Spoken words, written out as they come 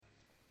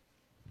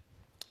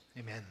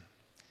Amen.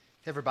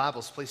 If you have your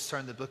Bibles, please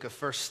turn to the book of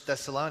 1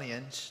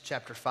 Thessalonians,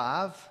 chapter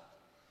 5.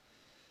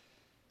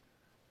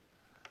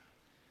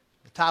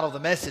 The title of the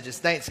message is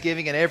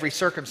Thanksgiving in Every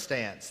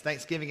Circumstance.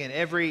 Thanksgiving in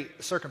Every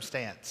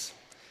Circumstance.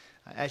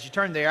 As you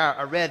turn there,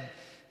 I read,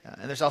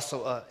 and there's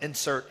also an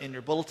insert in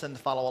your bulletin to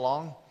follow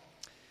along.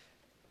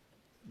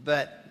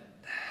 But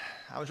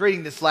I was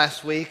reading this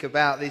last week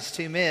about these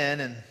two men,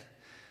 and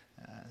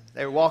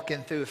they were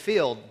walking through a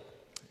field,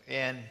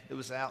 and it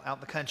was out in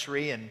the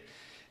country, and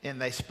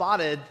they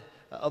spotted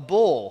a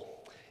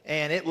bull,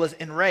 and it was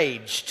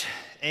enraged,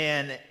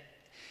 and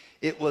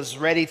it was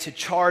ready to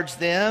charge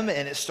them,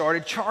 and it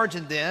started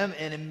charging them,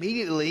 and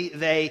immediately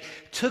they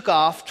took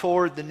off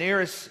toward the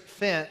nearest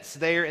fence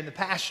there in the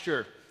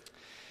pasture.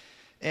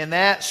 And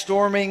that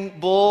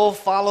storming bull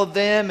followed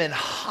them in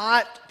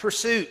hot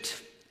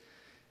pursuit,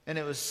 and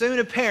it was soon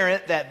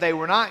apparent that they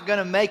were not going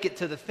to make it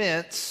to the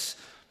fence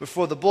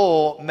before the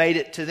bull made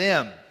it to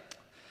them.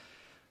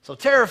 So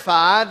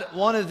terrified,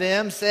 one of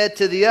them said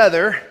to the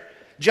other,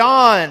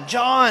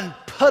 John,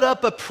 put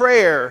up a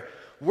prayer.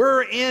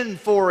 We're in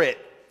for it."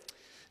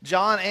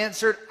 John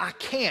answered, "I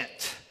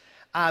can't.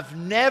 I've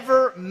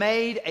never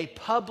made a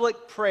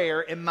public prayer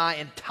in my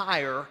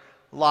entire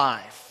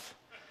life."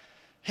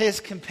 His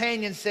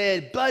companion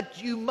said,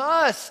 "But you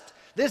must.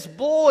 This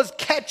bull is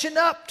catching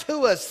up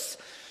to us."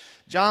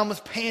 John was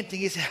panting.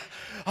 He said,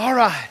 "All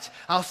right,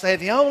 I'll say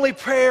the only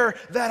prayer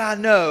that I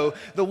know,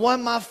 the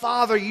one my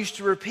father used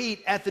to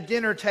repeat at the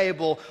dinner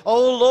table.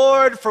 Oh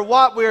Lord, for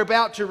what we're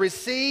about to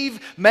receive,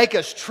 make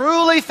us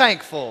truly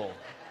thankful."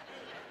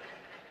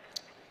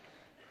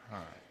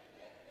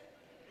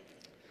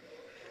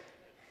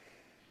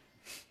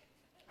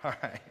 All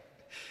right.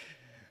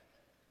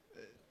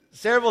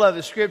 Several of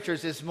the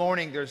scriptures this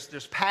morning,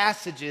 there's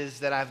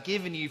passages that I've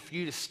given you for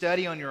you to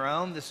study on your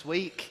own this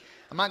week.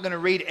 I'm not going to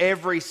read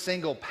every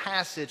single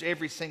passage,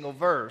 every single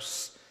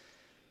verse.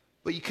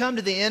 But you come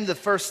to the end of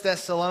 1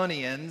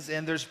 Thessalonians,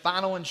 and there's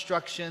final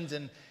instructions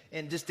and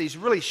just these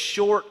really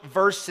short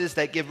verses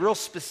that give real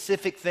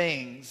specific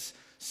things.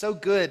 So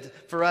good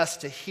for us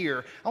to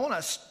hear. I want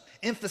to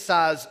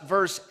emphasize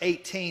verse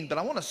 18, but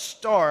I want to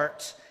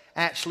start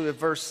actually with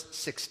verse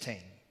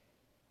 16.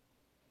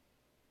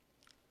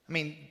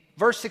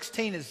 Verse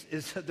 16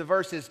 is the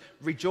verse is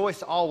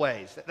rejoice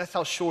always. That's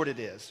how short it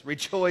is.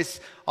 Rejoice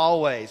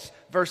always.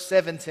 Verse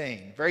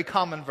 17, very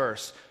common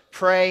verse.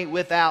 Pray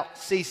without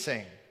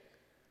ceasing.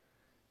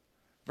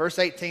 Verse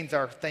 18 is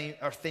our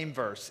theme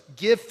verse.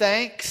 Give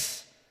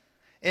thanks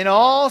in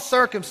all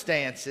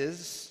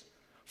circumstances,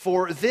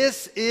 for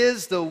this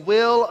is the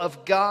will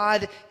of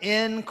God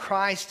in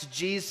Christ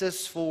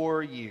Jesus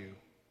for you.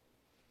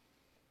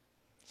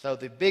 So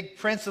the big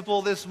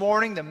principle this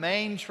morning, the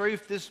main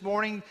truth this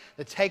morning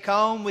to take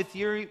home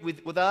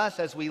with us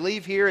as we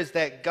leave here is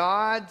that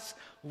God's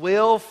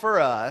will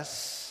for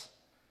us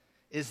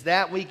is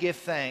that we give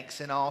thanks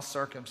in all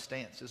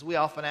circumstances. We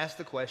often ask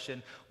the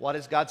question, what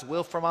is God's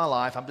will for my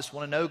life? I just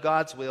want to know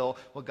God's will.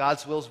 Well,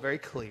 God's will is very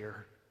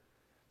clear,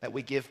 that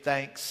we give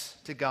thanks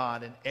to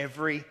God in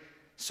every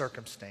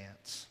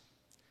circumstance.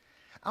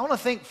 I want to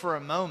think for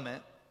a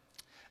moment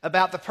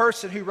about the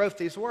person who wrote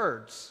these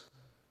words.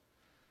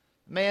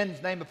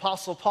 Man's named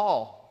Apostle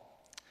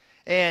Paul,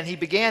 and he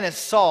began as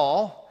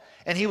Saul,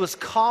 and he was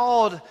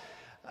called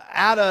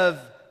out of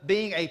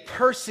being a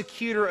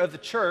persecutor of the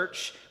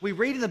church. We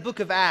read in the book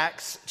of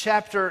Acts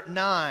chapter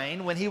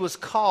 9, when he was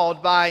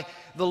called by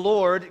the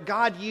Lord,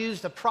 God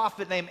used a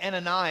prophet named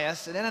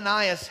Ananias, and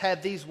Ananias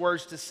had these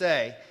words to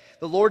say.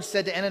 The Lord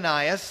said to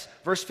Ananias,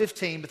 verse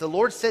 15, "But the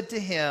Lord said to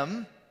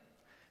him,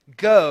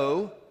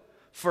 go,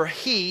 for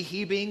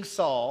he being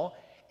Saul,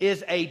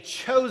 is a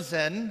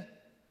chosen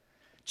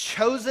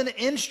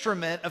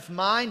instrument of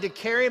mine to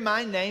carry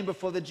my name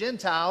before the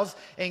Gentiles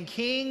and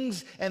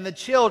kings and the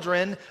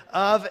children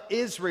of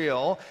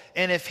Israel."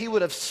 And if he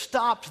would have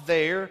stopped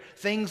there,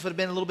 things would have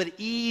been a little bit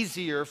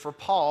easier for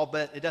Paul,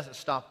 but it doesn't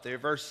stop there.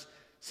 Verse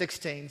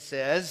 16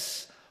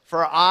 says,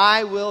 "For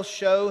I will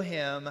show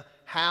him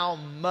how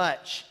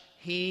much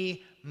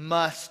he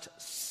must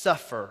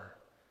suffer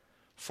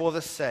for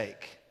the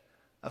sake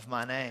of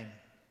my name."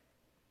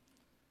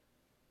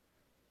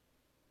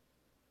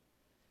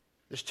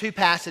 There's two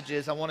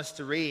passages I want us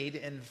to read,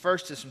 and the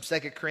first is from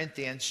 2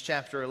 Corinthians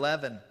chapter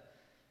 11.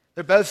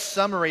 They're both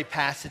summary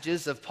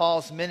passages of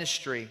Paul's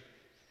ministry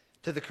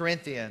to the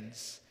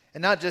Corinthians.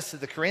 And not just to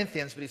the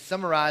Corinthians, but he's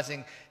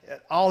summarizing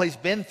all he's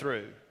been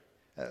through.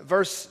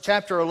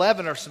 Chapter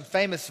 11 are some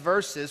famous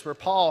verses where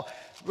Paul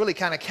really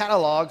kind of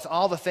catalogs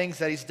all the things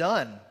that he's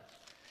done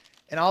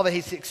and all that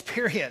he's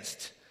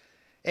experienced.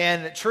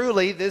 And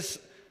truly, this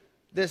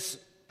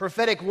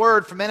prophetic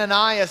word from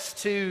Ananias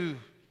to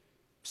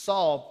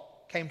Saul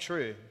came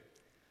true.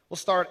 We'll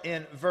start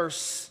in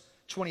verse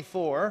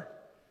 24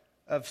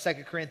 of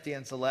 2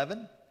 Corinthians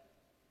 11.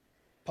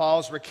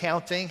 Paul's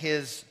recounting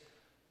his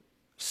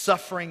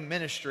suffering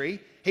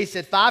ministry. He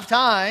said, 5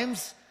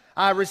 times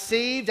I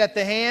received at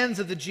the hands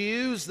of the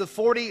Jews the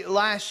 40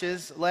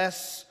 lashes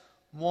less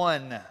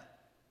one.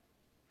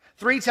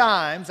 3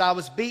 times I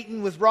was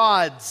beaten with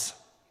rods.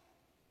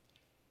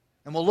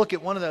 And we'll look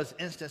at one of those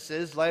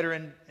instances later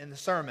in the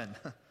sermon.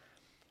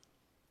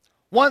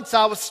 Once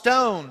I was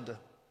stoned.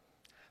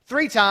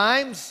 3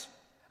 times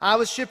I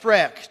was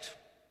shipwrecked.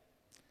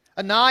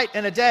 A night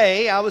and a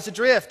day I was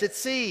adrift at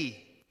sea,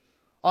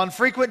 on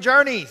frequent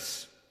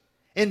journeys,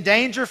 in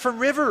danger from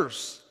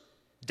rivers,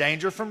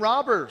 danger from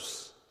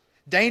robbers,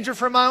 danger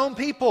from my own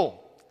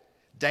people,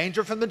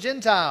 danger from the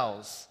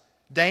Gentiles,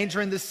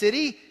 danger in the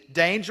city,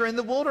 danger in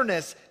the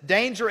wilderness,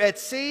 danger at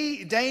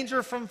sea,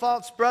 danger from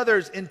false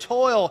brothers, in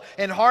toil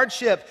and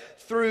hardship,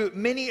 through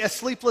many a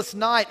sleepless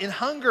night, in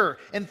hunger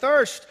and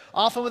thirst,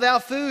 often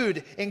without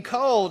food, in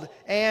cold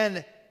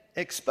and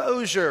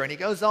exposure. And he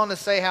goes on to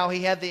say how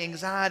he had the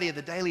anxiety of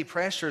the daily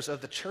pressures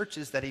of the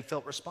churches that he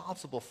felt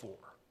responsible for.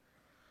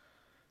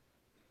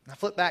 Now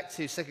flip back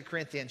to 2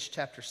 Corinthians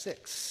chapter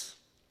 6.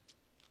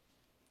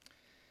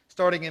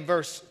 Starting in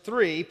verse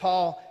 3,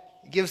 Paul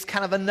gives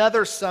kind of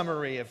another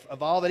summary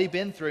of all that he'd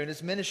been through in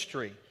his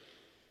ministry.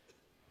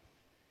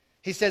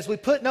 He says, we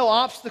put no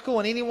obstacle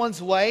in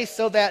anyone's way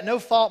so that no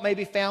fault may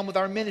be found with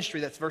our ministry.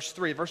 That's verse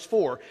 3. Verse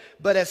 4,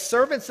 but as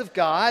servants of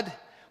God,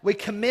 we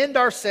commend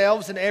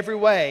ourselves in every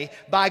way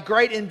by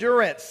great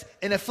endurance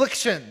in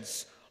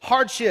afflictions,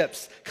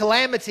 hardships,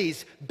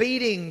 calamities,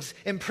 beatings,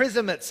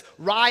 imprisonments,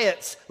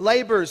 riots,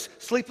 labors,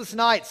 sleepless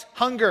nights,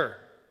 hunger.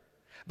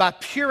 By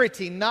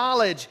purity,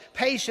 knowledge,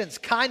 patience,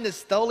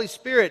 kindness, the Holy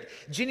Spirit,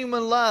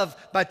 genuine love,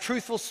 by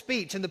truthful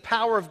speech and the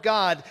power of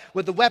God,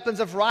 with the weapons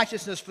of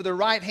righteousness for the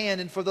right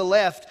hand and for the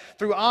left,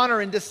 through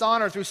honor and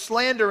dishonor, through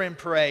slander and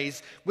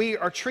praise. We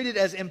are treated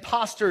as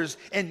impostors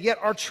and yet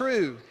are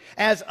true,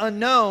 as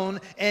unknown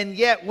and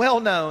yet well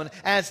known,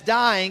 as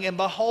dying and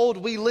behold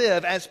we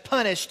live, as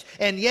punished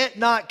and yet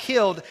not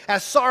killed,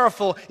 as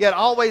sorrowful yet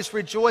always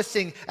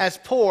rejoicing, as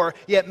poor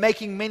yet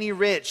making many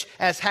rich,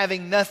 as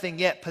having nothing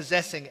yet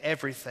possessing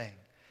everything.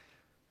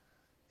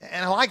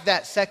 And I like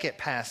that second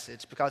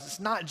passage because it's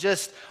not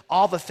just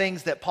all the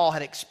things that Paul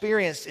had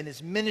experienced in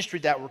his ministry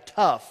that were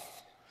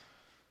tough,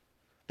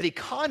 but he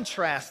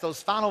contrasts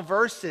those final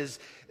verses.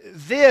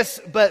 This,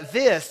 but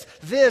this,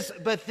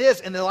 but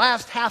this. And the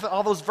last half of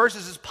all those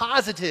verses is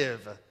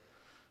positive.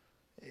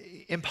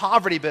 In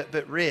poverty,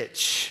 but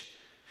rich.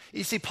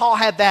 You see, Paul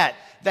had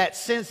that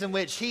sense in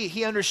which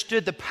he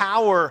understood the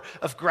power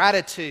of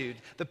gratitude,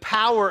 the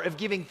power of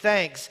giving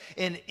thanks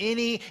in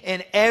any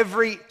and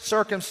every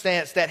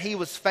circumstance that he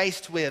was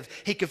faced with.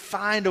 He could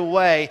find a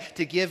way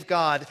to give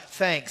God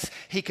thanks.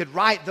 He could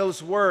write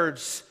those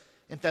words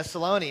in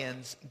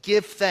Thessalonians,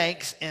 give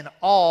thanks in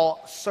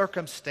all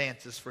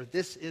circumstances, for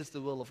this is the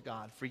will of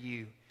God for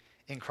you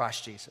in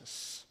Christ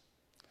Jesus.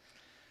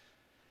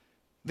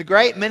 The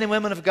great men and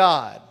women of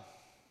God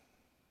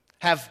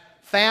have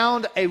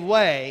found a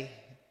way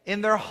in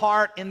their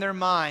heart, in their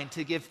mind,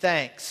 to give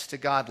thanks to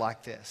God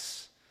like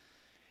this.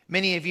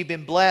 Many of you have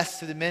been blessed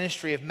through the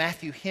ministry of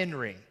Matthew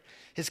Henry.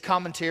 His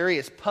commentary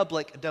is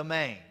public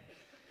domain.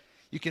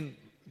 You can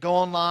go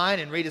online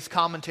and read his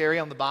commentary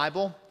on the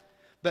Bible.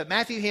 But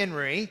Matthew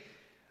Henry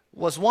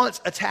was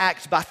once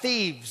attacked by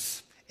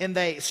thieves, and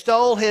they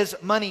stole his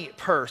money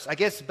purse. I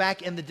guess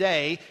back in the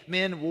day,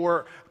 men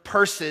wore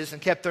purses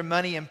and kept their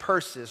money in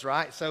purses,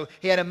 right? So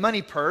he had a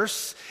money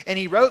purse, and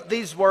he wrote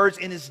these words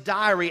in his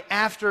diary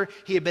after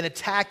he had been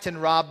attacked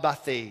and robbed by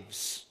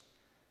thieves.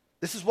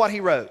 This is what he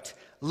wrote.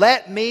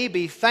 Let me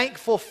be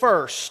thankful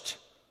first,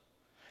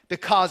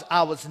 because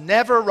I was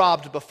never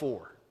robbed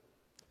before.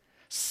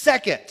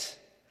 Second,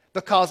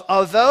 because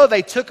although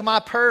they took my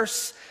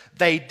purse,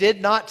 they did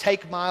not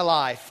take my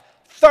life.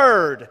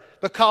 Third,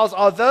 because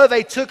although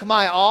they took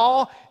my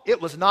all,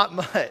 it was not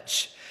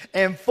much.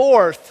 And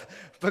fourth,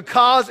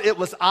 because it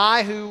was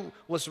I who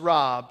was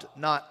robbed,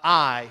 not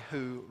I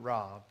who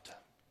robbed.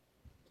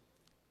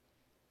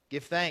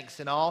 Give thanks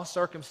in all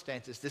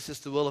circumstances. This is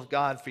the will of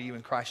God for you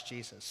in Christ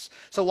Jesus.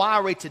 So why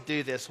are we to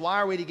do this? Why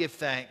are we to give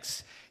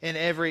thanks in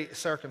every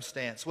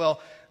circumstance?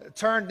 Well,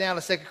 turn now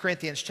to 2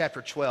 Corinthians chapter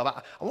 12.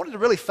 I wanted to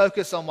really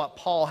focus on what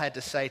Paul had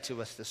to say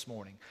to us this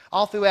morning.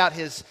 All throughout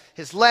his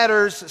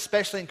letters,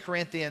 especially in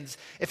Corinthians,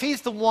 if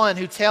he's the one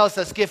who tells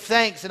us give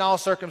thanks in all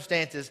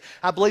circumstances,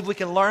 I believe we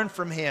can learn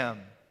from him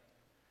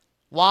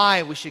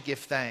why we should give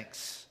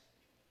thanks.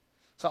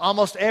 So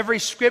almost every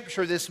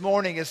scripture this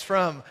morning is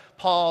from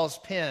Paul's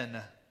pen.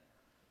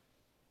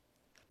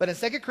 But in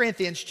 2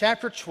 Corinthians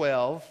chapter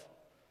 12,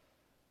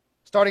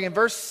 starting in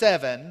verse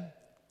 7,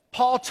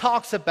 Paul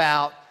talks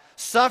about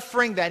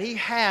suffering that he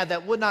had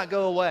that would not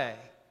go away.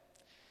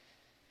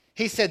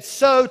 He said,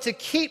 so to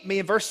keep me,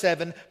 in verse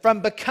 7,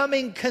 from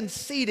becoming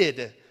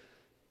conceited.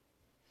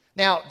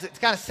 Now, to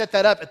kind of set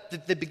that up,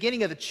 at the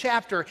beginning of the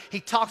chapter, he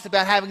talks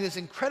about having this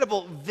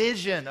incredible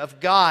vision of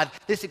God,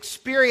 this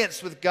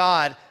experience with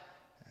God,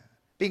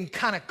 being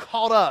kind of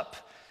caught up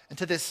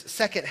into this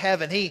second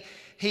heaven.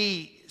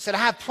 He said, I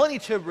have plenty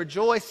to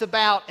rejoice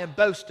about and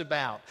boast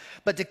about,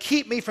 but to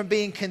keep me from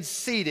being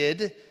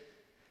conceited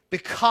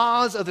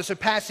because of the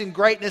surpassing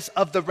greatness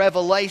of the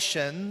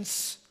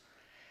revelations,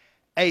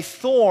 a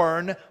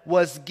thorn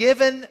was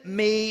given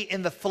me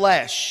in the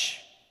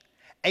flesh,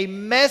 a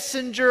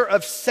messenger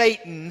of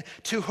Satan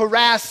to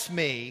harass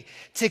me,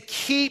 to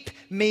keep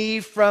me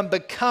from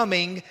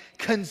becoming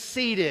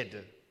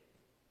conceited.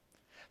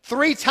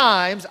 3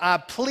 times I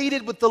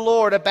pleaded with the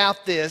Lord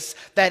about this,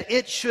 that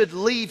it should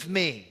leave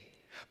me.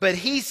 But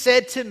he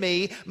said to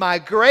me, my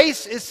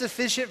grace is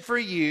sufficient for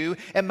you,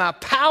 and my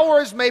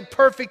power is made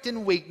perfect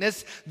in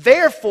weakness.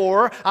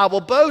 Therefore, I will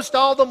boast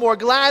all the more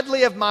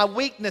gladly of my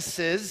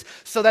weaknesses,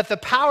 so that the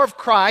power of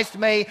Christ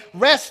may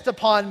rest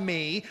upon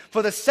me.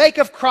 For the sake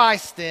of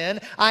Christ, then,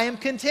 I am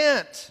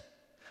content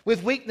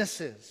with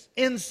weaknesses,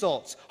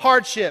 insults,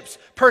 hardships,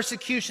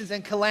 persecutions,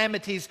 and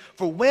calamities.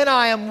 For when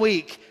I am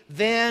weak,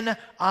 then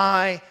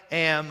I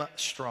am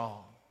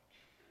strong.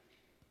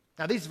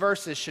 Now, these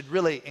verses should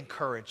really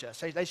encourage us.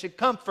 They should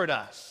comfort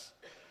us.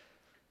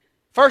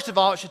 First of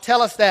all, it should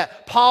tell us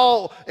that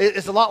Paul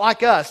is a lot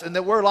like us and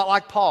that we're a lot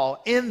like Paul,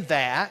 in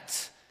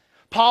that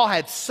Paul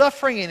had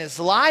suffering in his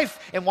life,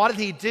 and what did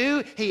he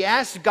do? He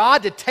asked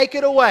God to take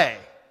it away.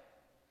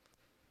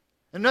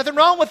 There's nothing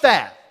wrong with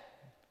that.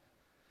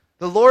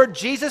 The Lord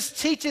Jesus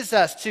teaches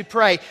us to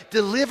pray,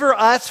 deliver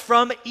us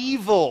from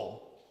evil.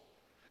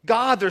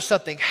 God, there's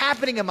something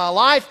happening in my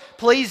life.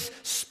 Please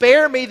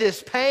spare me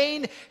this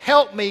pain.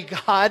 Help me,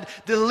 God.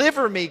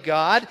 Deliver me,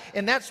 God.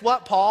 And that's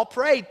what Paul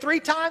prayed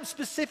 3 times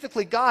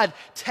specifically. God,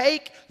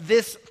 take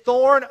this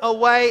thorn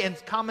away. And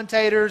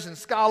commentators and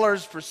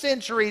scholars for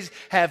centuries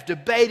have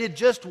debated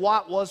just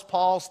what was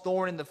Paul's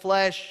thorn in the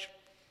flesh.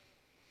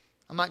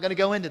 I'm not going to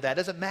go into that. It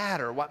doesn't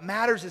matter. What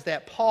matters is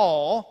that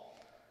Paul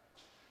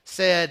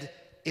said,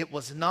 it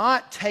was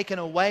not taken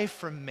away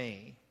from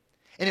me,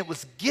 and it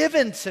was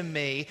given to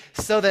me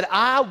so that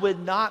I would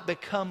not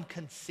become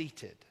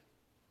conceited.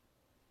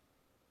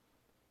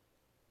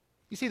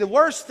 You see, the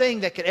worst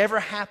thing that could ever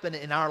happen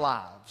in our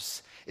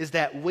lives is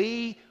that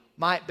we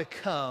might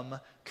become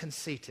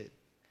conceited.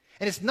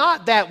 And it's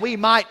not that we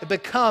might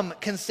become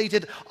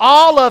conceited.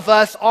 All of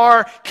us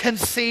are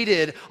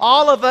conceited.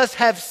 All of us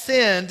have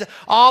sinned.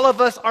 All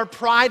of us are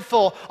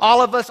prideful.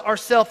 All of us are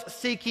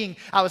self-seeking.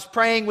 I was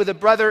praying with a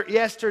brother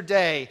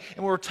yesterday,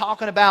 and we were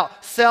talking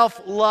about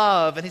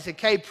self-love. And he said,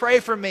 Kay, pray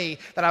for me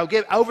that I will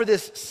get over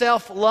this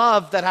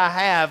self-love that I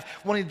have,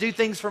 wanting to do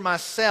things for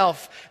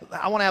myself.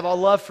 I want to have a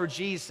love for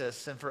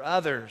Jesus and for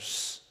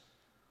others.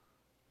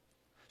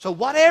 So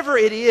whatever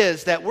it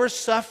is that we're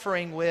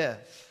suffering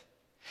with,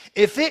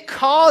 if it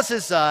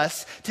causes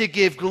us to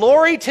give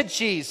glory to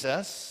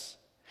Jesus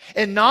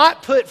and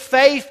not put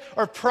faith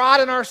or pride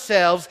in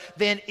ourselves,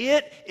 then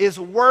it is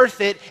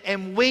worth it,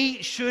 and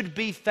we should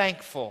be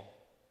thankful.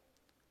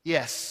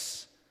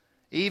 Yes,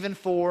 even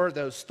for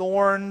those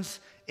thorns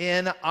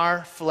in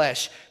our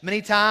flesh.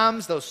 Many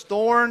times those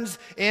thorns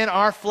in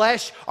our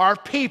flesh are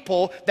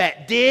people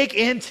that dig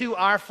into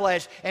our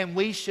flesh, and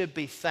we should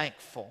be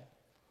thankful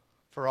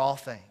for all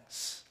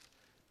things.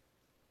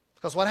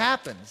 Because what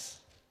happens?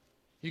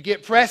 You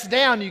get pressed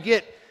down, you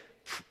get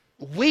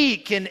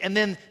weak, and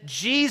then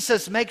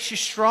Jesus makes you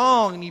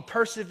strong, and you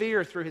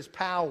persevere through His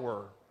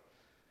power,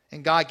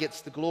 and God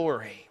gets the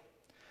glory.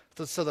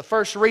 So the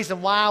first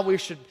reason why we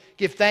should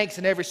give thanks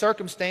in every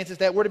circumstance is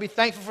that we're to be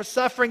thankful for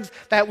sufferings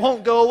that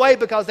won't go away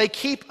because they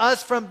keep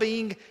us from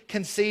being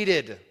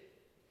conceited.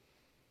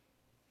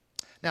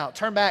 Now,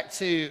 turn back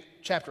to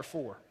chapter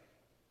 4.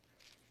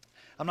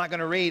 I'm not going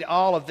to read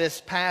all of this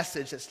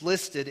passage that's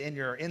listed in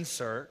your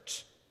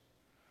insert.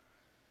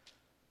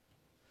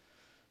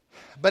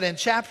 But in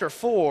chapter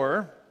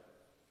 4,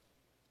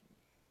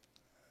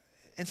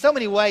 in so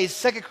many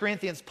ways, 2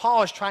 Corinthians,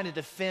 Paul is trying to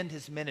defend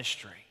his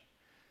ministry.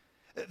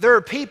 There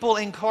are people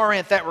in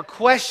Corinth that were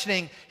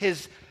questioning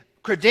his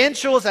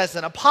credentials as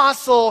an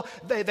apostle.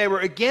 They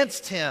were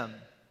against him.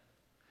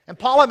 And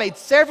Paul had made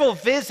several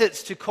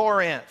visits to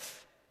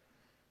Corinth.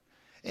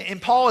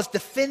 And Paul is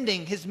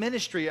defending his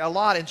ministry a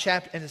lot in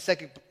the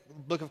second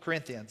book of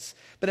Corinthians.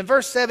 But in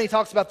verse 7, he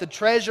talks about the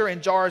treasure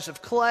in jars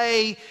of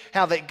clay,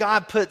 how that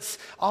God puts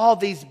all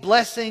these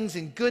blessings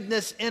and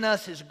goodness in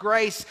us, His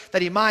grace,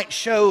 that He might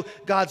show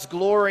God's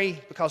glory,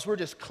 because we're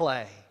just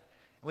clay.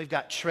 We've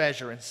got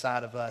treasure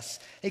inside of us.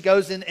 He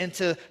goes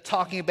into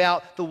talking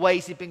about the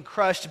ways he's been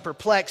crushed and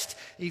perplexed.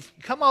 You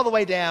come all the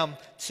way down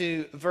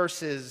to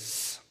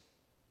verses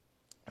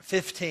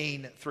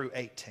 15 through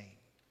 18.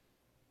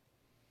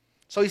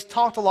 So he's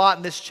talked a lot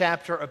in this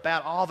chapter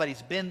about all that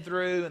he's been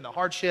through and the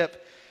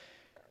hardship.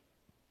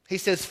 He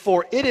says,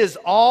 for it is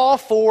all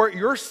for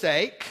your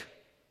sake,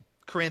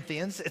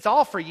 Corinthians. It's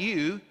all for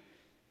you,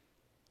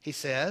 he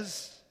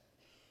says.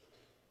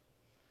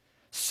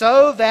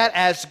 So that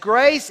as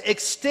grace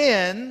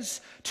extends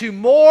to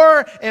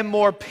more and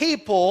more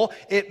people,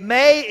 it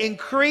may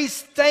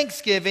increase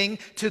thanksgiving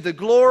to the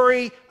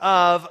glory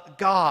of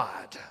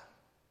God.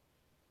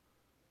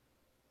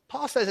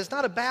 Paul says it's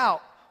not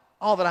about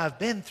all that I've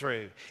been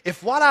through.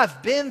 If what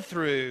I've been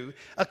through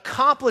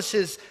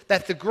accomplishes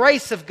that the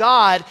grace of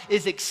God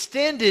is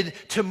extended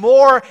to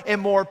more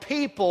and more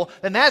people,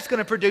 then that's going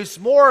to produce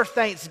more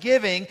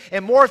thanksgiving,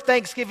 and more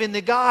thanksgiving to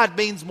God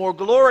means more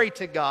glory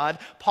to God.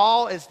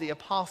 Paul is the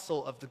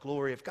apostle of the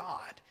glory of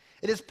God.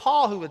 It is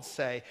Paul who would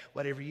say,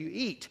 whatever you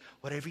eat,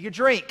 whatever you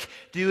drink,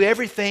 do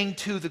everything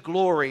to the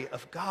glory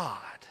of God.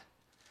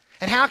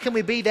 And how can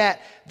we be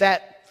that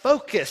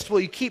focused?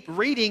 Well, you keep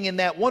reading in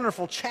that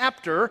wonderful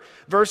chapter,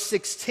 verse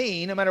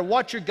 16, no matter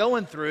what you're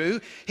going through,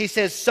 he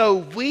says, so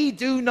we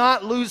do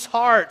not lose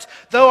heart,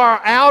 though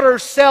our outer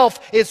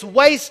self is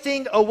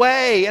wasting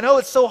away. And oh,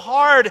 it's so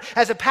hard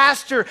as a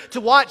pastor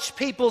to watch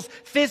people's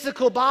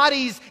physical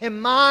bodies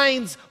and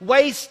minds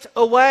waste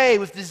away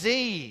with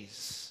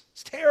disease.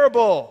 It's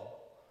terrible.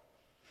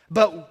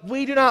 But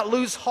we do not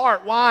lose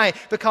heart. Why?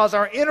 Because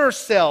our inner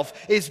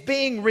self is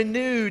being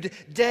renewed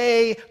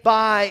day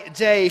by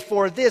day.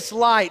 For this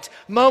light,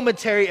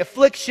 momentary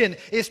affliction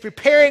is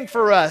preparing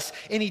for us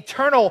an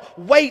eternal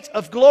weight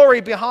of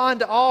glory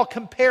beyond all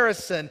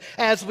comparison,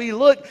 as we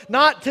look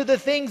not to the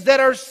things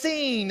that are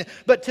seen,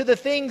 but to the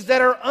things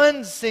that are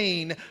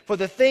unseen. For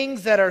the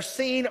things that are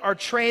seen are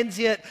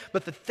transient,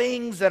 but the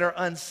things that are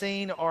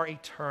unseen are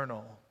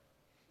eternal.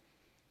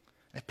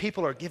 If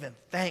people are giving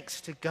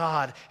thanks to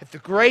God, if the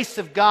grace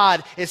of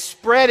God is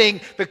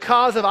spreading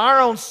because of our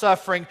own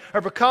suffering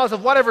or because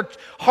of whatever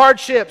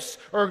hardships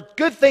or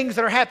good things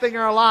that are happening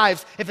in our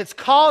lives, if it's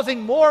causing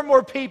more and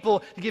more people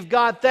to give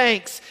God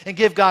thanks and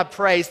give God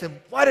praise, then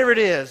whatever it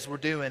is we're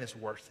doing is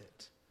worth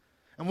it.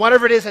 And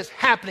whatever it is that's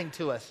happening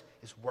to us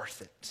is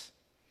worth it.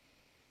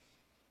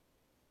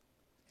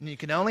 And you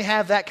can only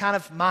have that kind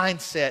of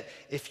mindset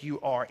if you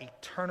are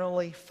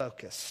eternally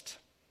focused.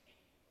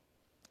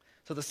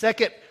 So the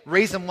second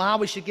reason why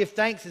we should give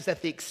thanks is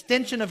that the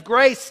extension of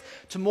grace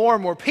to more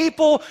and more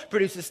people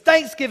produces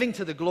thanksgiving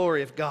to the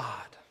glory of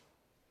God.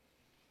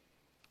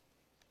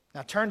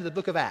 Now turn to the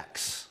book of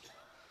Acts.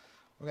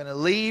 We're going to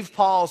leave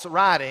Paul's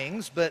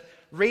writings, but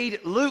read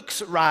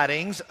Luke's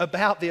writings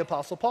about the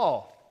Apostle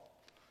Paul.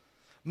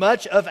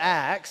 Much of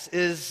Acts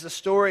is the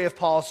story of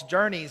Paul's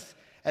journeys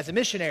as a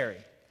missionary.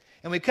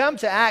 And we come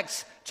to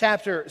Acts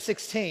chapter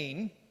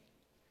 16.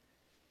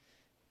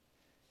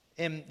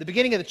 In the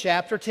beginning of the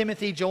chapter,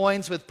 Timothy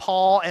joins with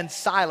Paul and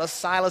Silas.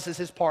 Silas is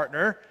his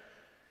partner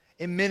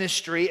in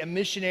ministry, a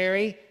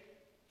missionary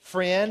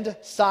friend,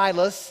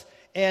 Silas,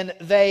 and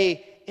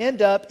they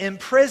end up in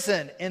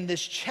prison in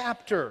this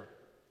chapter.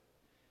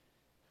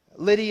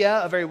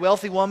 Lydia, a very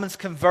wealthy woman, is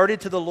converted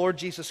to the Lord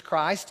Jesus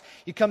Christ.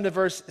 You come to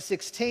verse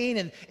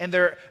 16, and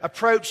they're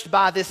approached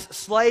by this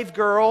slave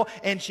girl,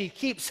 and she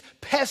keeps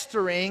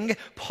pestering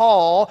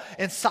Paul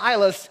and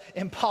Silas.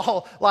 And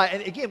Paul,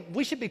 and again,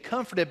 we should be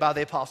comforted by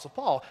the Apostle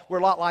Paul. We're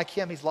a lot like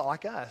him, he's a lot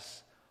like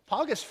us.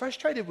 Paul gets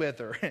frustrated with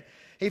her.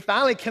 He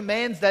finally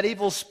commands that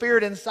evil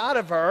spirit inside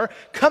of her,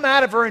 come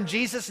out of her in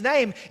Jesus'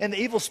 name, and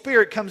the evil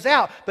spirit comes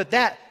out. But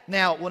that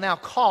will now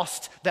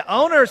cost the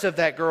owners of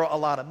that girl a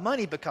lot of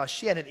money because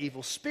she had an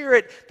evil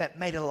spirit that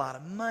made a lot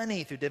of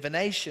money through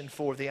divination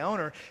for the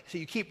owner. So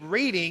you keep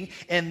reading,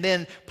 and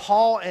then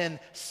Paul and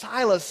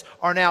Silas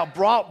are now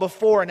brought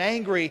before an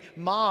angry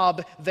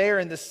mob there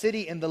in the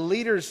city, and the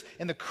leaders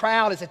in the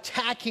crowd is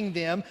attacking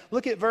them.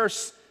 Look at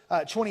verse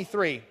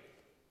 23.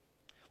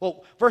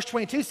 Well, verse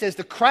 22 says,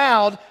 the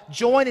crowd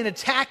joined in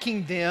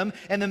attacking them,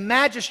 and the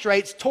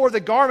magistrates tore the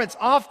garments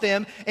off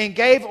them and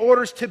gave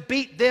orders to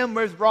beat them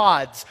with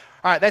rods.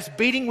 All right, that's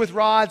beating with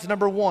rods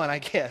number one, I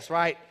guess,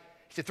 right?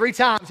 He said 3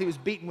 times he was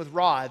beaten with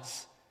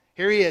rods.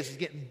 Here he is, he's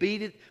getting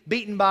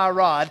beaten by a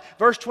rod.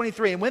 Verse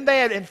 23, and when they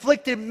had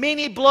inflicted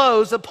many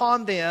blows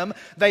upon them,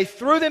 they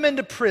threw them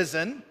into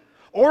prison,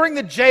 ordering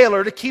the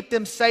jailer to keep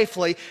them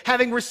safely.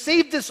 Having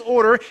received this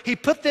order, he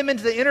put them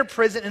into the inner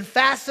prison and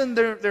fastened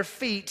their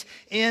feet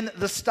in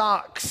the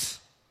stocks.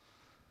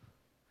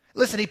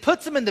 Listen, he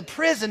puts them into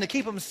prison to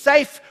keep them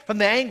safe from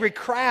the angry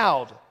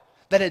crowd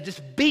that had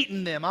just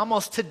beaten them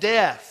almost to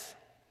death.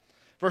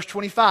 Verse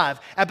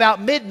 25,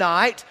 about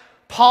midnight,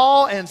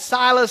 Paul and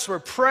Silas were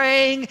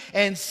praying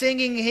and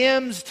singing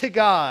hymns to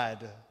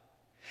God.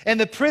 And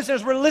the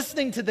prisoners were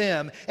listening to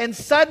them. And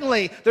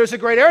suddenly, there's a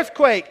great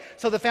earthquake.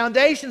 So the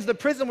foundations of the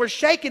prison were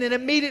shaken, and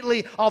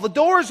immediately all the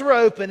doors were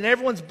open, and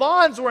everyone's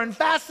bonds were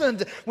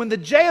unfastened. When the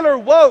jailer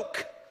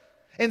woke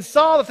and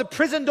saw that the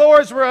prison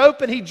doors were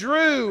open, he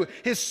drew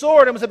his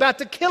sword and was about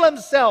to kill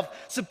himself,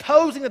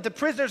 supposing that the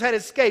prisoners had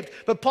escaped.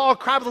 But Paul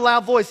cried with a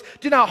loud voice,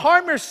 do not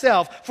harm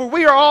yourself, for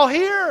we are all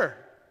here.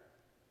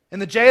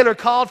 And the jailer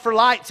called for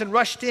lights and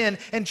rushed in,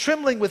 and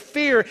trembling with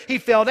fear, he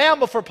fell down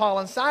before Paul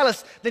and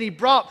Silas. Then he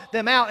brought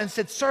them out and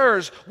said,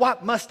 sirs,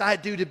 what must I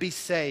do to be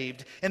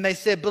saved? And they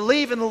said,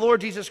 believe in the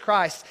Lord Jesus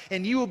Christ,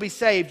 and you will be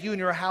saved, you and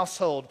your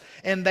household.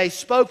 And they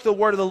spoke the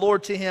word of the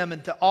Lord to him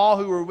and to all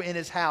who were in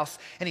his house.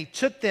 And he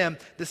took them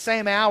the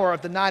same hour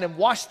of the night and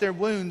washed their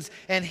wounds,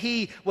 and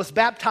he was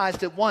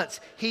baptized at once,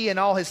 he and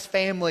all his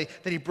family.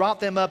 Then he brought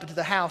them up into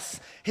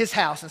his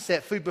house, and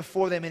set food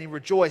before them, and he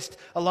rejoiced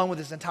along with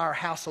his entire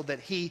household that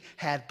he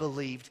had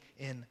believed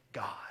in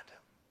God.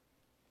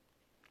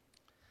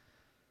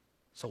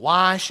 So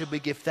why should we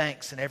give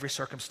thanks in every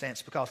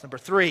circumstance? Because number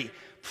 3,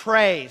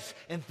 praise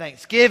and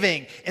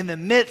thanksgiving in the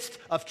midst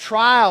of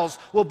trials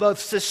will both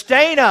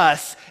sustain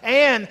us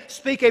and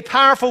speak a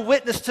powerful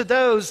witness to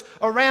those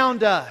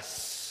around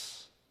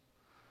us.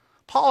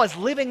 Paul is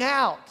living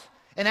out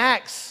in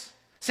Acts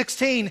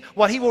 16,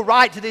 what he will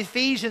write to the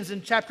Ephesians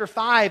in chapter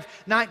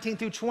 5, 19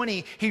 through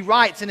 20, he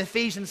writes in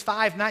Ephesians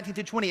 5, 19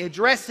 through 20,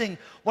 addressing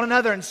one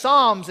another in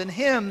psalms and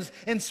hymns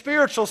and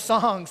spiritual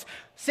songs,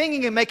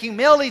 singing and making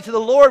melody to the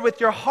Lord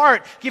with your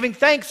heart, giving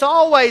thanks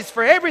always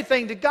for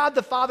everything to God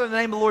the Father in the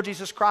name of the Lord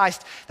Jesus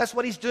Christ. That's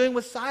what he's doing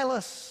with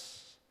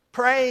Silas.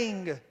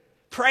 Praying,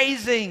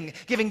 praising,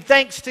 giving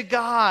thanks to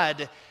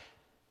God.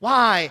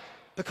 Why?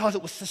 Because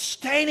it was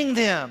sustaining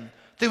them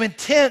through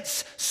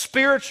intense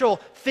spiritual,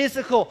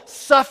 physical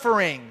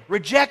suffering,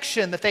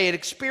 rejection that they had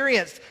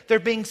experienced. They're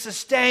being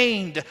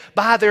sustained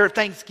by their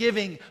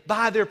thanksgiving,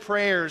 by their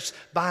prayers,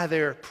 by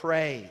their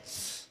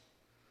praise.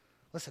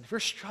 Listen, if you're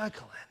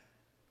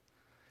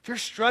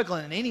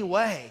struggling in any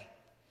way,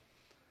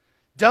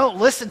 don't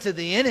listen to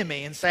the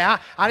enemy and say,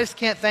 I just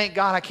can't thank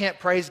God, I can't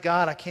praise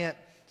God, I can't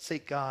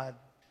seek God.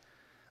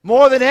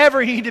 More than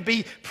ever, you need to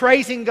be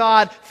praising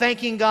God,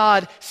 thanking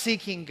God,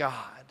 seeking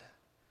God.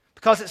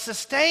 Because it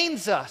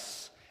sustains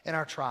us in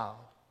our trial.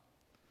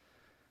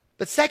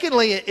 But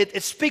secondly,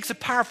 it speaks a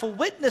powerful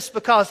witness,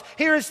 because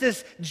here is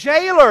this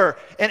jailer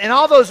and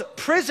all those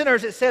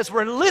prisoners, it says,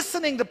 were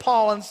listening to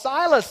Paul and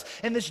Silas.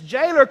 And this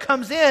jailer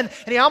comes in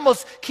and he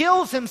almost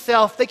kills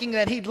himself thinking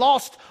that he'd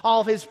lost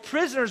all of his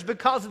prisoners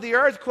because of the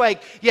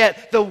earthquake.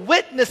 Yet the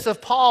witness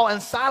of Paul and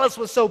Silas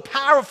was so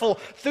powerful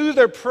through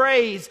their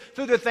praise,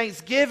 through their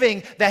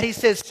thanksgiving, that he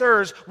says,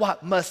 sirs,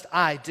 what must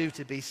I do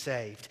to be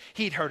saved?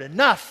 He'd heard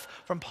enough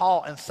from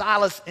Paul and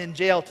Silas in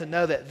jail to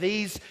know that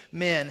these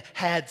men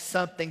had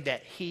something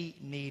that he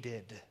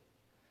needed.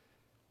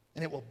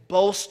 And it will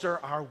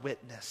bolster our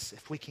witness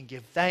if we can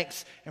give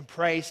thanks and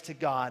praise to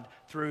God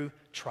through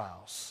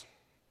trials.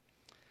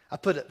 I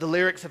put the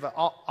lyrics of an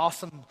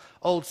awesome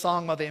old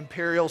song by the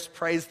Imperials,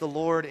 Praise the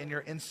Lord, in your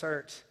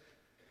insert.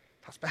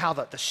 It talks about how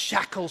the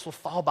shackles will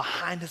fall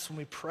behind us when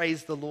we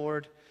praise the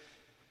Lord.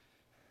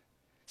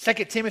 2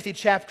 Timothy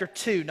chapter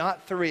 2,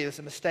 not 3, there's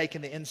a mistake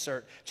in the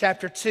insert.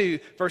 Chapter 2,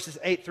 verses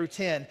 8 through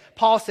 10.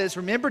 Paul says,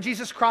 remember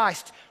Jesus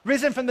Christ,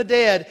 risen from the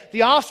dead,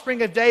 the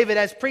offspring of David,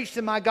 as preached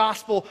in my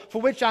gospel,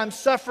 for which I'm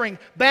suffering,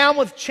 bound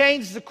with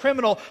chains as a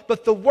criminal,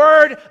 but the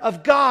word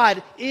of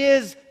God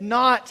is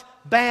not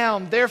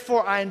bound.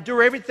 Therefore I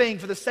endure everything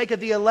for the sake of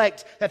the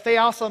elect, that they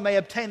also may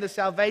obtain the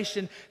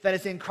salvation that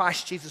is in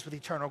Christ Jesus with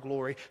eternal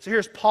glory. So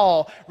here's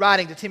Paul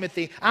writing to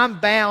Timothy,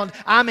 I'm bound,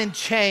 I'm in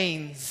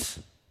chains.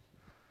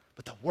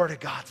 But the Word of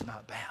God's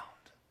not bound.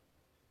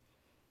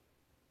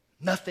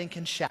 Nothing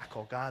can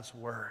shackle God's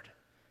Word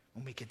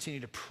when we continue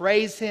to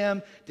praise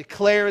Him,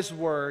 declare His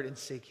Word, and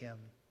seek Him.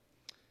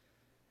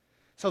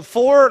 So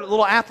 4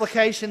 little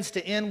applications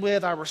to end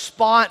with. Our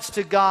response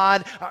to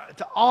God,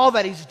 to all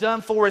that He's done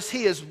for us.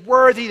 He is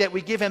worthy that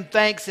we give Him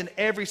thanks in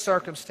every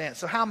circumstance.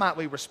 So how might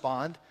we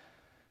respond?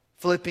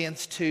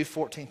 Philippians 2,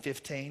 14,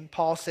 15.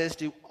 Paul says,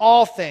 do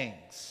all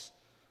things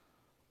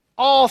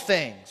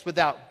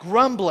without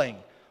grumbling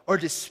or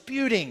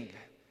disputing,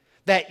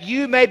 that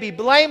you may be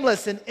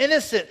blameless and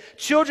innocent,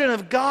 children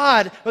of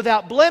God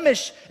without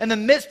blemish, in the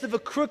midst of a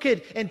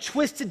crooked and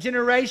twisted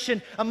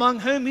generation, among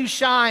whom you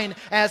shine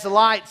as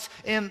lights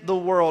in the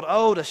world.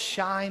 Oh, to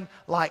shine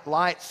like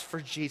lights for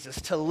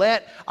Jesus, to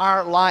let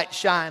our light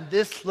shine,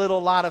 this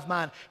little light of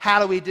mine. How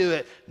do we do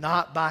it?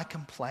 Not by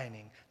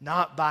complaining,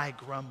 not by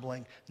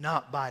grumbling,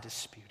 not by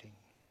disputing.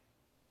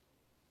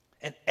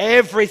 And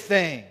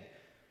everything,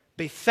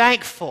 be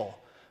thankful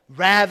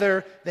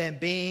rather than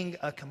being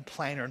a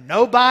complainer.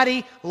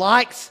 Nobody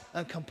likes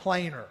a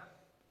complainer.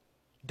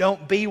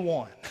 Don't be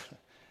one.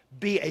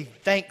 Be a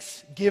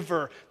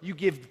thanksgiver. You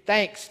give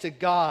thanks to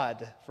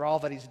God for all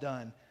that He's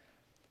done.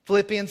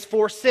 Philippians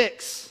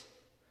 4:6.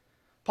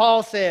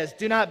 Paul says,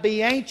 do not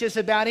be anxious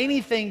about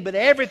anything, but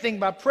everything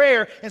by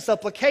prayer and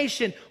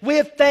supplication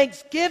with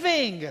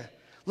thanksgiving.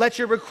 Let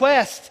your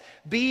request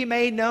be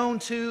made known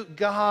to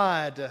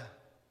God.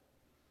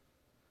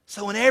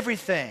 So in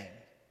everything,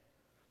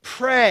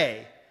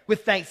 pray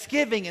with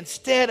thanksgiving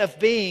instead of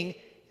being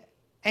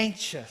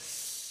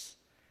anxious.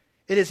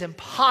 It is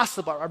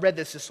impossible, I read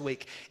this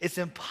week, it's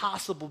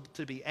impossible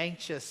to be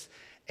anxious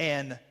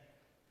and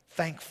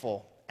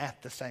thankful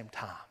at the same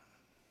time.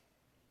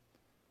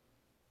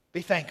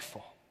 Be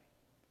thankful.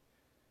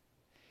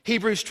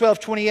 Hebrews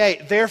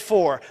 12:28,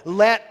 therefore,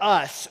 let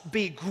us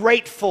be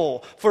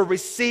grateful for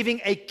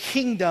receiving a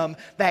kingdom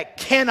that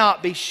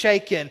cannot be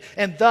shaken,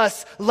 and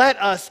thus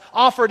let us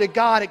offer to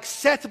God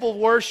acceptable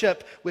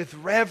worship with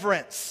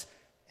reverence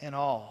and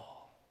awe.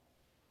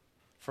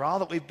 For all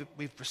that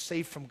we've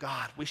received from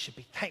God, we should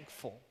be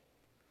thankful.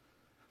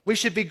 We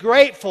should be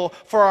grateful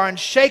for our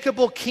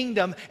unshakable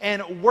kingdom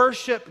and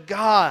worship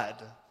God.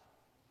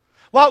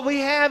 What we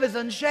have is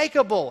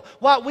unshakable.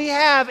 What we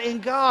have in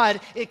God,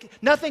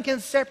 nothing can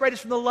separate us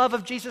from the love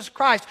of Jesus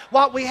Christ.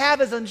 What we have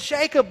is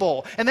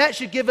unshakable. And that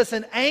should give us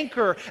an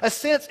anchor, a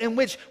sense in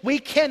which we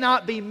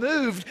cannot be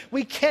moved.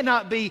 We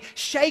cannot be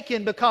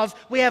shaken because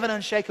we have an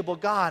unshakable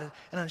God,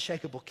 an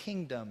unshakable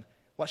kingdom.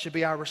 What should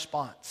be our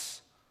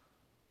response?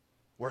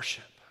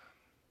 Worship.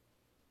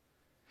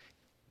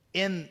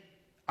 In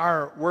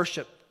our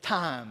worship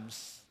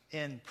times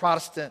in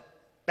Protestant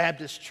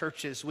Baptist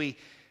churches, we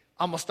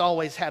almost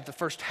always have the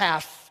first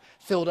half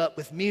filled up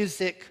with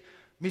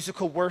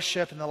musical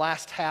worship, and the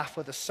last half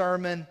with a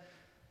sermon,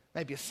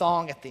 maybe a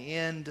song at the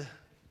end.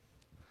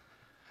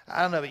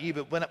 I don't know about you,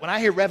 but when I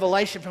hear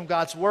revelation from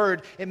God's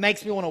Word, it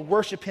makes me want to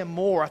worship Him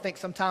more. I think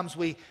sometimes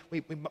we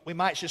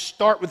might just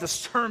start with a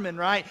sermon,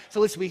 right? So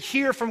at least we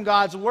hear from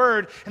God's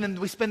Word, and then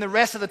we spend the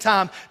rest of the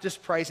time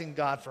just praising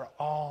God for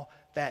all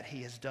that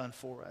He has done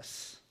for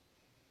us.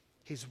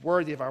 He's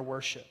worthy of our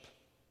worship.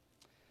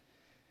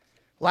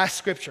 Last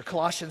scripture,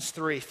 Colossians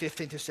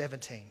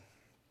 3:15-17.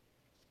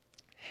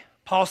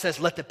 Paul says,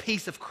 "Let the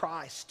peace of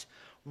Christ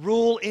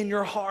rule in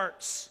your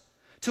hearts,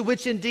 to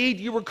which indeed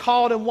you were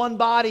called in one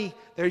body."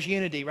 There's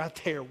unity right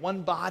there,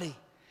 one body.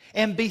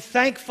 "And be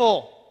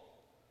thankful.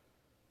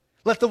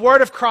 Let the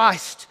word of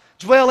Christ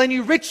dwell in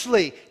you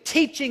richly,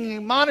 teaching and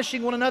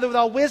admonishing one another with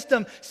all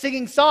wisdom,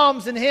 singing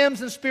psalms and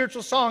hymns and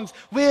spiritual songs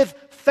with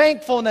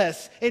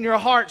thankfulness in your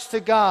hearts to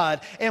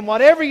God. And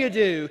whatever you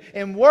do,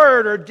 in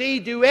word or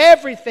deed, do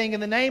everything in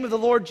the name of the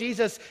Lord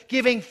Jesus,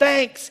 giving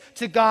thanks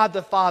to God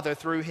the Father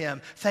through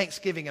Him."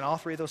 Thanksgiving in all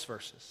three of those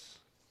verses.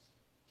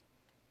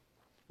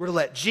 We're to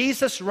let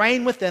Jesus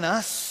reign within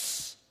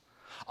us,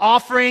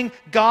 offering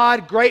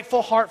God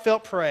grateful,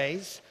 heartfelt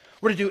praise.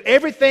 We're to do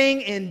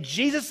everything in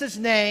Jesus'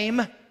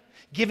 name,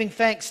 giving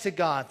thanks to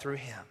God through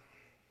Him.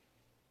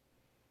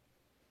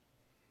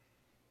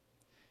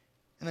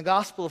 In the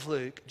Gospel of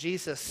Luke,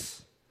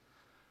 Jesus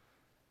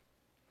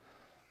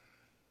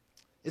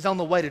is on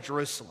the way to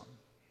Jerusalem.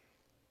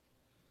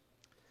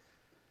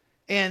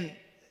 And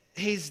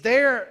He's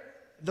there,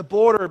 the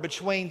border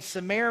between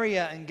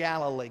Samaria and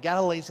Galilee.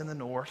 Galilee's in the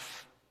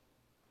north,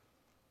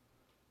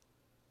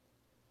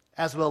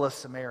 as well as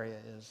Samaria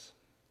is.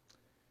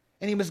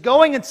 And He was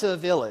going into a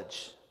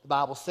village, the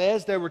Bible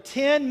says. There were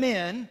 10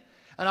 men,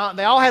 and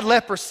they all had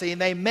leprosy,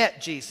 and they met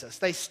Jesus.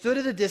 They stood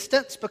at a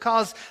distance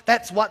because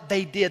that's what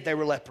they did. They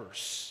were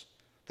lepers.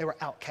 They were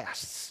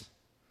outcasts.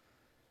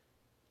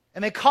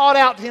 And they called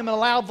out to Him in a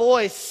loud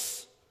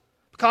voice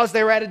because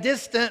they were at a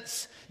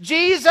distance,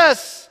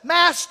 "Jesus,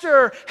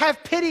 Master,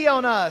 have pity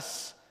on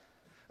us."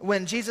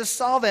 When Jesus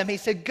saw them, He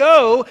said,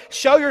 "Go,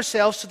 show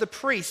yourselves to the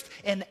priest."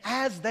 And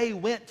as they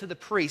went to the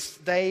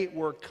priest, they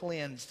were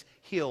cleansed,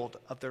 healed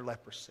of their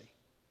leprosy.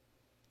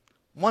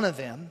 One of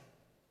them,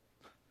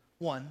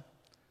 when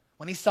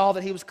he saw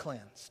that he was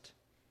cleansed,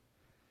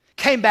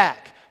 came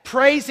back,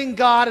 praising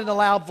God in a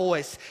loud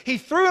voice. He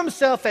threw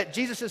himself at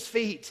Jesus'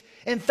 feet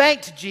and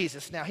thanked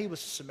Jesus. Now, he was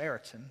a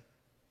Samaritan.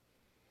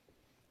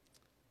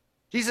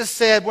 Jesus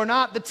said, "Were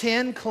not the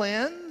 10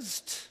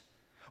 cleansed?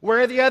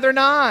 Where are the other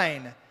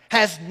 9?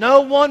 Has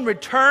no one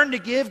returned to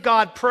give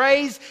God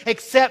praise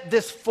except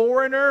this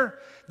foreigner?"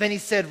 Then He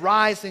said,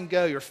 "Rise and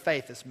go, your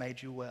faith has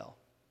made you well."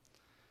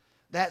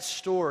 That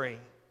story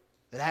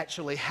that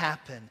actually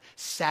happened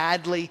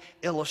sadly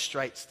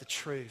illustrates the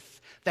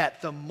truth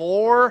that the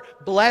more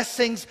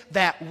blessings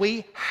that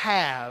we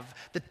have,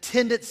 the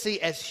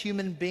tendency as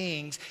human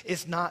beings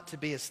is not to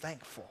be as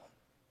thankful.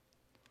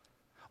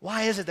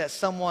 Why is it that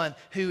someone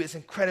who is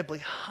incredibly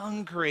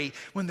hungry,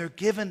 when they're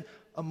given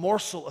a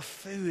morsel of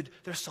food,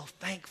 they're so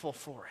thankful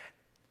for it?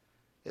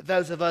 That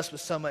those of us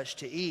with so much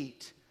to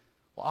eat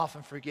will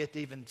often forget to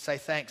even say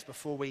thanks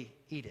before we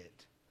eat it.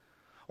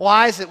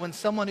 Why is it when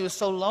someone who is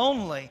so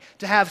lonely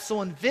to have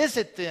someone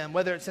visit them,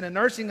 whether it's in a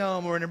nursing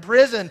home or in a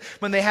prison,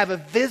 when they have a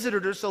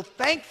visitor, they're so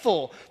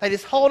thankful, they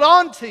just hold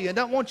on to you and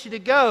don't want you to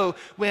go,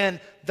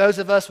 when those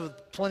of us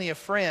with plenty of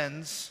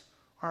friends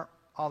aren't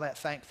all that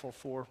thankful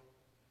for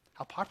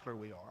how popular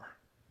we are?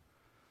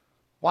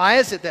 Why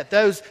is it that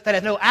those that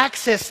have no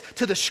access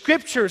to the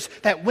Scriptures,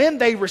 that when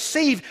they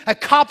receive a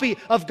copy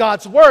of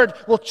God's Word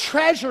will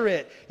treasure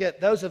it, yet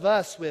those of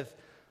us with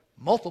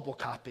multiple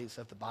copies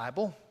of the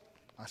Bible,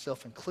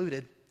 myself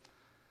included,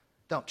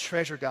 don't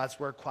treasure God's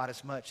Word quite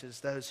as much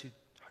as those who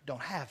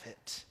don't have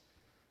it?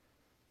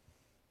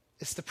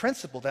 It's the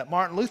principle that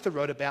Martin Luther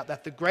wrote about,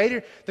 that the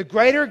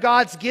greater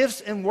God's gifts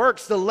and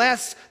works, the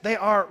less they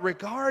are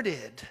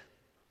regarded.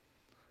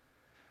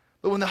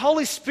 But when the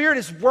Holy Spirit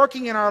is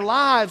working in our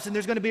lives, and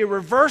there's going to be a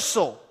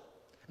reversal,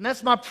 and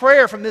that's my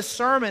prayer from this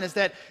sermon, is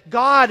that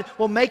God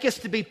will make us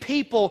to be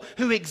people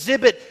who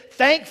exhibit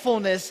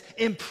thankfulness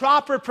in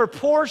proper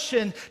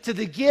proportion to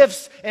the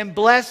gifts and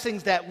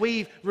blessings that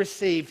we've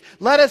received.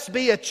 Let us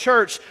be a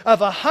church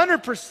of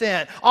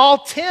 100%, all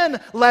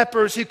 10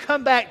 lepers who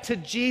come back to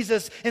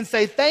Jesus and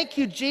say, "Thank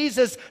you,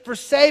 Jesus, for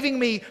saving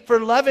me, for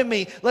loving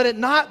me." Let it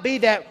not be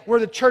that we're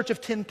the church of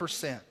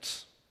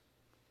 10%.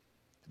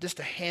 Just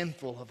a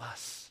handful of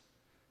us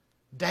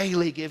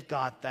daily give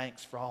God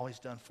thanks for all He's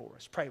done for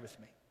us. Pray with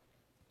me.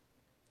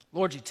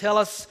 Lord, You tell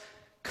us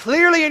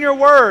clearly in Your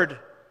Word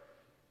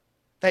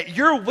that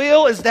Your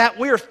will is that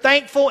we are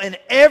thankful in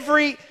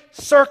every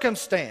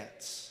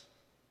circumstance.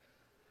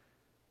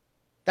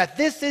 That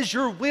this is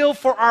Your will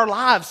for our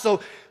lives.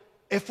 So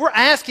if we're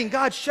asking,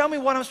 "God, show me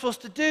what I'm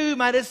supposed to do,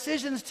 my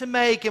decisions to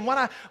make,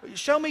 and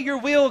show me Your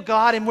will,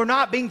 God," and we're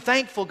not being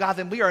thankful, God,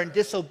 then we are in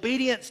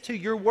disobedience to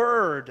Your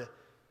Word.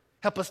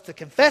 Help us to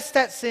confess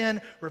that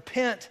sin,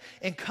 repent,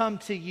 and come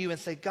to you and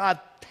say, God,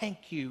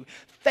 thank you.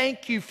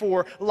 Thank you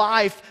for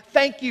life.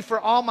 Thank you for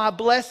all my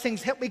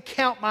blessings. Help me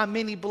count my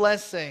many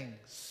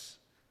blessings.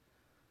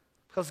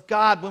 Because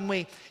God, when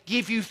we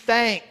give you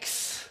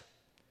thanks,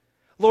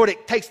 Lord,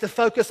 it takes the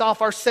focus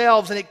off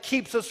ourselves and it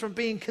keeps us from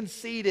being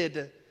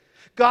conceited.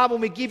 God,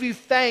 when we give you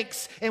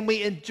thanks and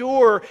we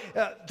endure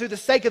through the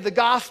sake of the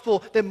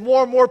gospel, then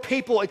more and more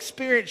people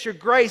experience your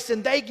grace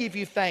and they give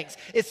you thanks.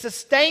 It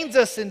sustains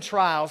us in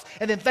trials.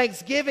 And then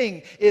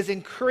thanksgiving is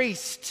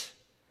increased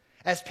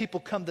as people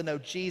come to know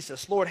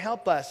Jesus. Lord,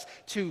 help us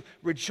to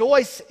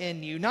rejoice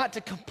in you, not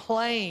to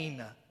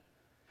complain,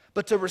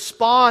 but to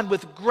respond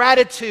with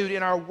gratitude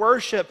in our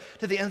worship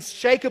to the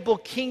unshakable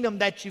kingdom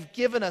that you've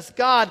given us.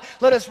 God,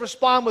 let us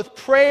respond with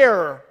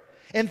prayer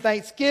and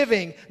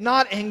thanksgiving,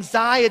 not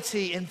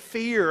anxiety and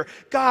fear.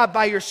 God,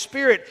 by your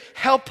Spirit,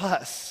 help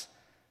us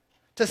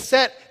to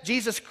set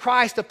Jesus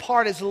Christ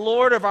apart as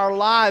Lord of our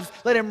lives.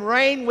 Let him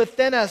reign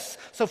within us,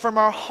 so from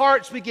our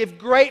hearts we give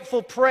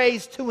grateful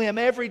praise to him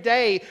every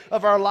day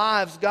of our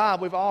lives.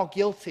 God, we're all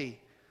guilty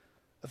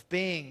of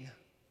being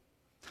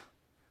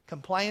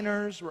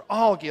complainers. We're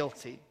all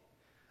guilty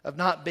of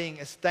not being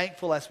as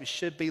thankful as we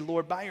should be.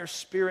 Lord, by your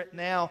Spirit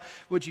now,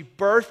 would you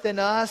birth in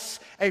us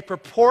a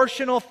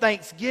proportional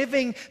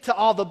thanksgiving to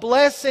all the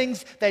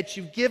blessings that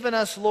you've given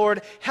us,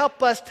 Lord.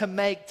 Help us to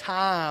make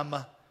time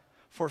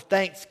for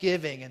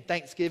thanksgiving and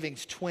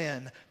thanksgiving's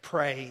twin,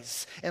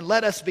 praise. And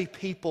let us be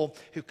people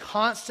who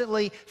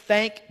constantly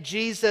thank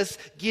Jesus,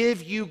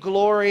 give you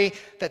glory,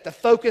 that the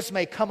focus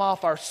may come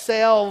off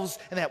ourselves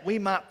and that we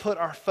might put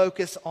our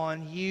focus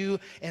on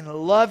you and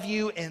love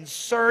you and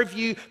serve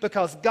you.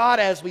 Because God,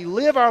 as we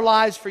live our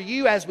lives for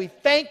you, as we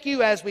thank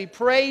you, as we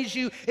praise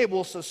you, it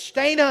will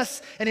sustain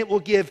us and it will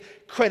give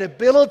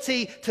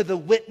credibility to the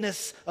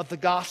witness of the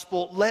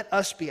gospel. Let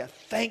us be a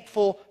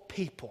thankful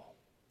people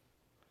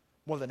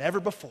more than ever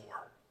before.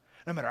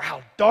 No matter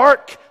how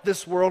dark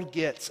this world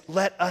gets,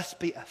 let us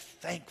be a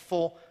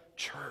thankful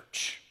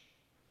church.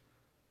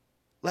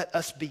 Let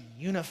us be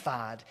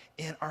unified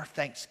in our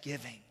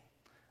thanksgiving.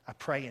 I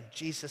pray in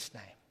Jesus'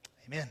 name.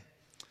 Amen.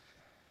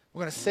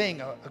 We're going to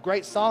sing a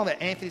great song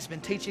that Anthony's been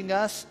teaching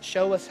us.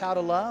 Show us how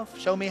to love.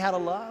 Show me how to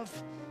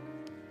love.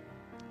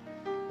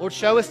 Lord,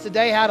 show us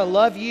today how to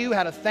love you,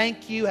 how to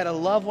thank you, how to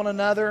love one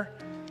another.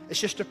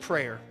 It's just a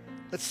prayer.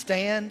 Let's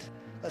stand.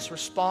 Let's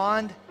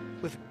respond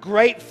with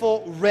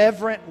grateful,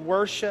 reverent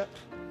worship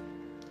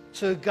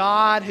to a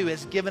God who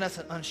has given us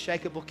an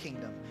unshakable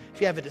kingdom.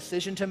 If you have a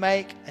decision to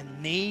make, a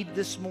need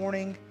this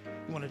morning,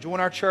 you want to join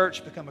our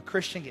church, become a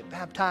Christian, get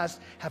baptized,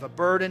 have a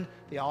burden,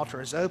 the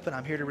altar is open.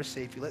 I'm here to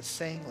receive you. Let's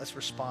sing. Let's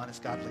respond as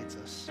God leads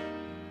us.